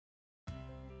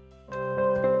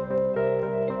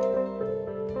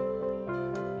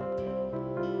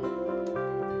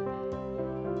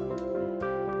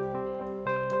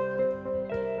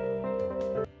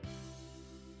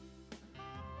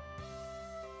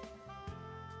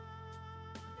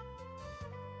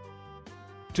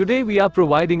Today we are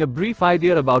providing a brief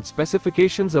idea about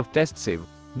specifications of test sieve.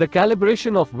 The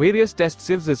calibration of various test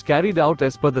sieves is carried out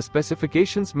as per the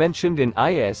specifications mentioned in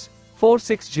IS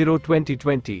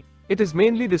 460-2020. It is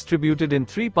mainly distributed in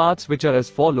three parts, which are as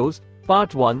follows: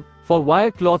 Part 1, for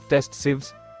wire cloth test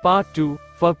sieves; Part 2,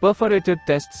 for perforated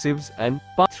test sieves; and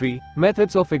Part 3,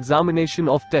 methods of examination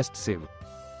of test sieve.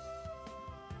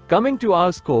 Coming to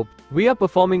our scope, we are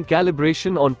performing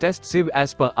calibration on test sieve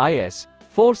as per IS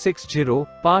 460,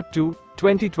 Part 2,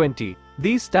 2020.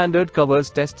 These standard covers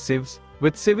test sieves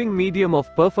with sieving medium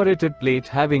of perforated plate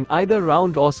having either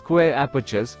round or square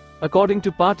apertures, according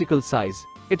to particle size.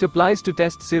 It applies to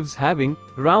test sieves having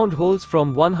round holes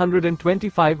from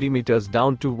 125 mm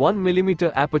down to 1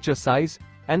 mm aperture size,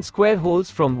 and square holes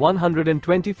from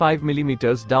 125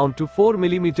 mm down to 4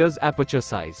 mm aperture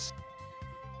size.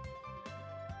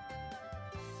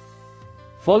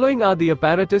 Following are the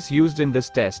apparatus used in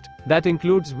this test, that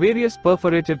includes various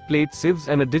perforated plate sieves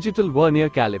and a digital vernier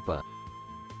caliper.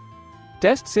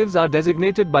 Test sieves are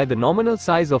designated by the nominal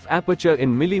size of aperture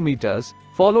in millimeters,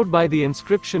 followed by the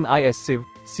inscription IS Sieve,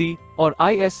 C, or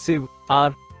IS Sieve,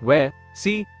 R, where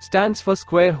C stands for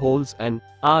square holes and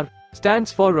R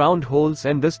stands for round holes,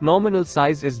 and this nominal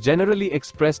size is generally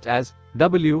expressed as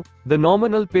W, the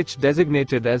nominal pitch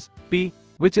designated as P,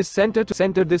 which is center to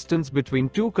center distance between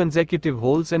two consecutive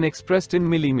holes and expressed in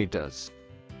millimeters.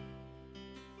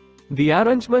 The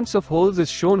arrangements of holes is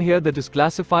shown here, that is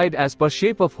classified as per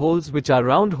shape of holes, which are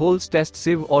round holes test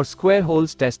sieve or square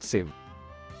holes test sieve.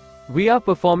 We are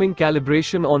performing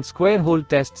calibration on square hole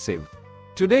test sieve.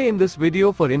 Today in this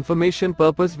video, for information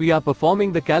purpose, we are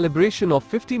performing the calibration of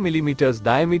 50 mm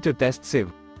diameter test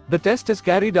sieve. The test is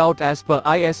carried out as per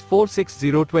IS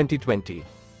 460-2020.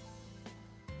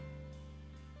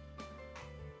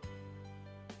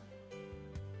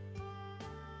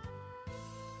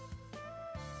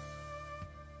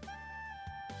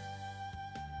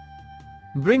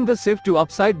 Bring the sieve to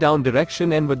upside down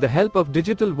direction, and with the help of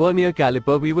digital vernier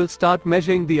caliper we will start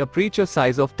measuring the aperture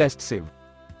size of test sieve.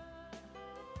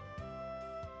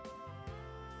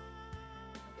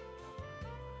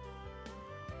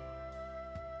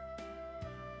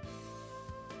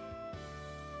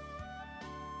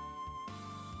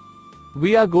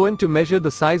 We are going to measure the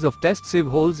size of test sieve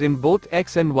holes in both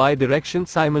X and Y direction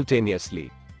simultaneously.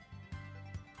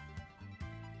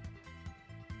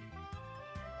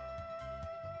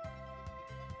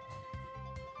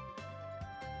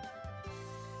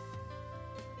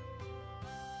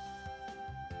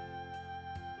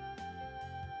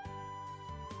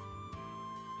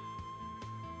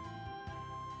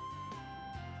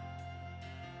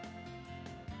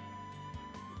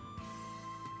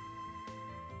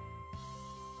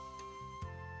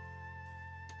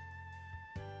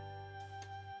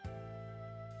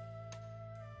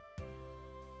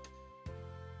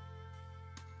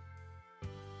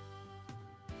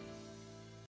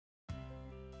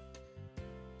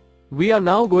 We are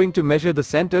now going to measure the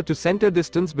center to center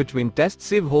distance between test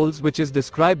sieve holes, which is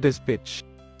described as pitch.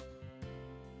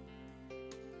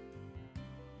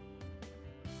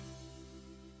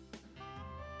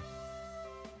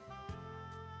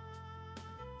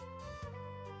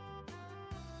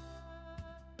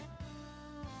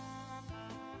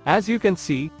 As you can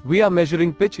see, we are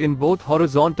measuring pitch in both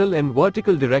horizontal and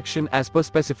vertical direction as per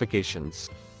specifications.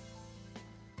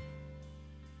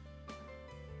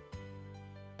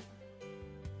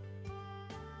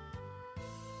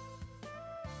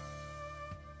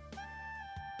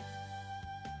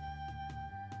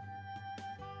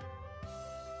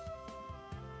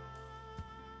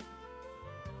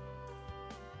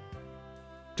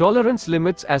 Tolerance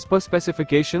limits as per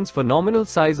specifications for nominal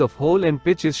size of hole and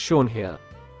pitch is shown here.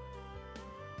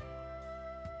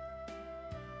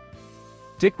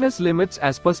 Thickness limits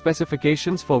as per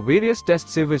specifications for various test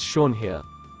sieve is shown here.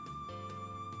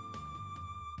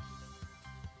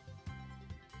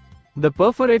 The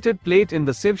perforated plate in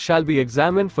the sieve shall be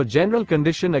examined for general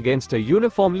condition against a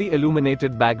uniformly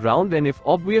illuminated background, and if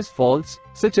obvious faults,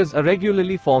 such as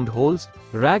irregularly formed holes,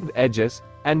 ragged edges,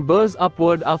 and burrs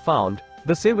upward are found,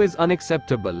 the sieve is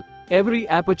unacceptable. Every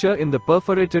aperture in the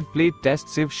perforated plate test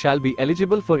sieve shall be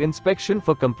eligible for inspection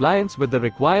for compliance with the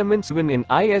requirements given in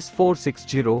IS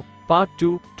 460, Part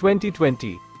 2,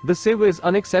 2020. The sieve is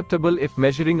unacceptable if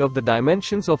measuring of the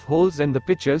dimensions of holes and the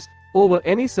pitches over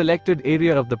any selected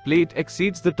area of the plate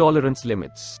exceeds the tolerance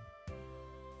limits.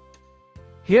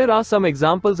 Here are some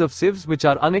examples of sieves which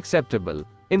are unacceptable.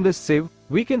 In this sieve,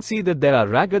 we can see that there are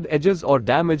ragged edges or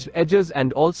damaged edges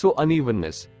and also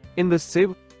unevenness. In this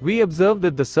sieve, we observe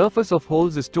that the surface of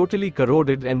holes is totally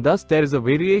corroded, and thus there is a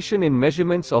variation in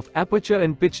measurements of aperture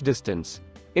and pitch distance.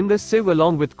 In this sieve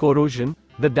along with corrosion,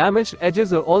 the damaged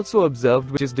edges are also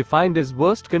observed, which is defined as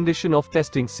worst condition of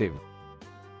testing sieve.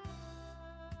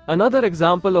 Another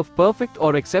example of perfect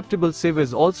or acceptable sieve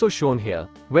is also shown here,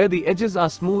 where the edges are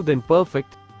smooth and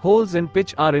perfect, holes and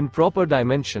pitch are in proper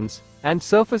dimensions, and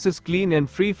surface is clean and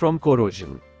free from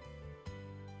corrosion.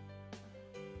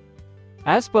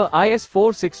 As per IS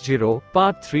 460,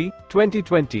 Part 3,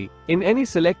 2020, in any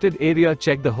selected area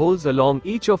check the holes along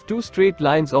each of two straight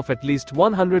lines of at least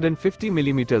 150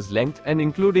 mm length and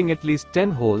including at least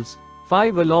 10 holes,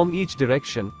 5 along each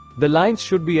direction. The lines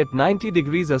should be at 90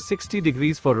 degrees or 60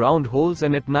 degrees for round holes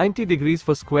and at 90 degrees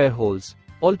for square holes.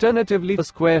 Alternatively, for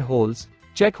square holes,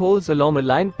 check holes along a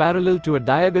line parallel to a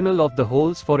diagonal of the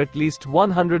holes for at least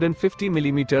 150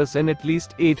 mm and at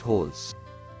least 8 holes.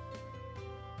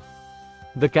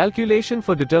 The calculation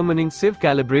for determining sieve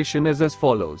calibration is as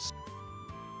follows.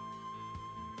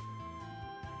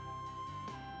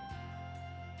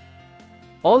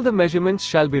 All the measurements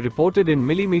shall be reported in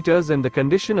millimeters and the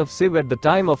condition of sieve at the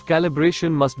time of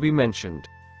calibration must be mentioned.